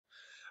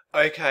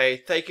Okay,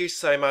 thank you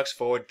so much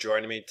for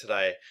joining me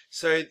today.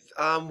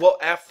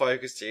 What our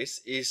focus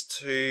is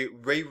to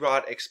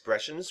rewrite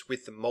expressions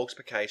with the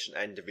multiplication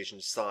and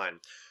division sign,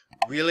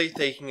 really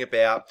thinking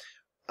about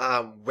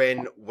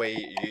when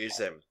we use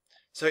them.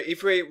 So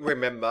if we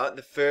remember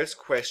the first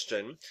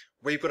question,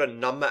 we've got a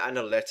number and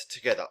a letter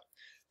together.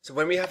 So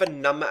when we have a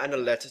number and a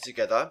letter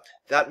together,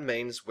 that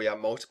means we are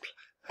multiplying.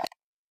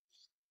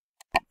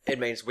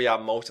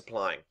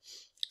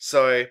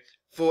 So,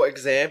 for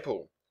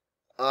example,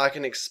 I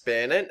can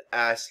expand it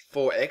as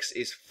 4x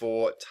is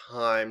 4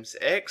 times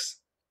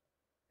x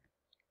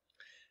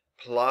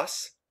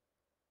plus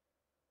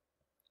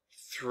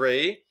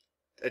 3.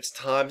 It's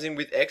timesing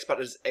with x, but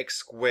it's x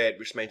squared,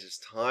 which means it's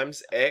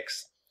times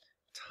x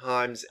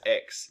times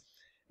x.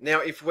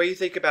 Now, if we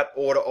think about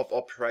order of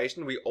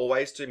operation, we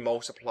always do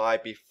multiply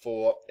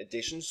before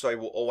addition. So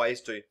we'll always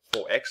do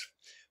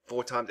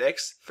 4 times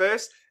x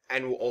first,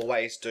 and we'll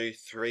always do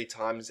 3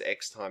 times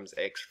x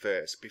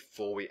first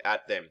before we add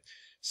them.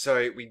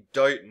 So we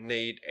don't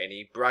need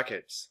any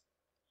brackets.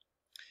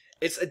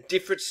 It's a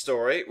different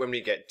story when we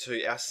get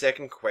to our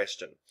second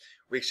question,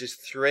 which is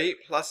 3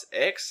 plus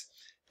x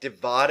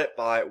divided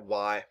by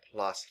y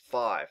plus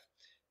 5.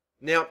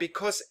 Now,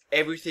 because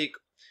everything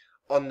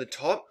on the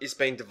top is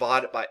being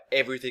divided by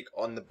everything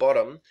on the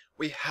bottom,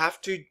 we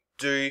have to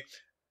do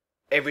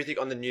everything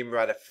on the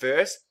numerator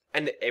first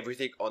and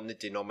everything on the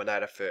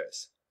denominator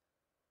first.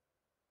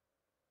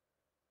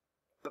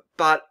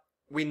 But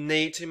we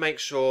need to make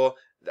sure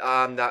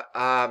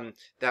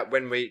that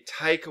when we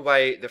take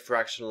away the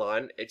fraction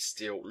line, it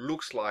still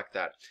looks like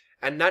that.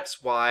 And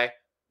that's why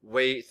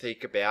we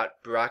think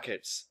about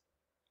brackets.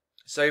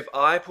 So if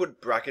I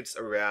put brackets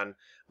around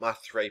my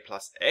 3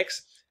 plus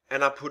x,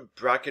 and I put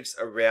brackets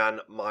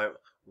around my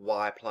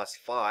y plus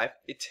 5,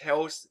 it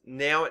tells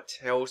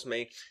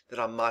me that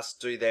I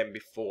must do them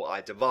before I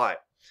divide.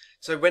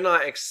 So when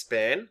I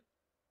expand,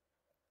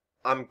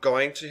 I'm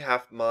going to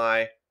have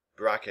my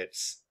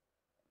brackets.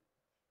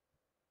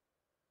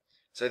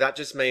 So that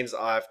just means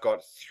I've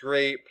got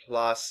 3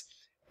 plus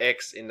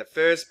x in the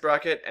first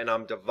bracket, and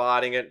I'm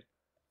dividing it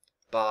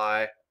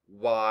by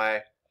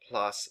y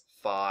plus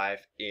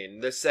 5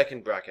 in the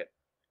second bracket.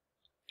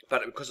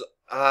 But because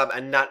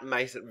and that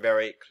makes it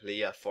very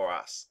clear for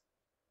us.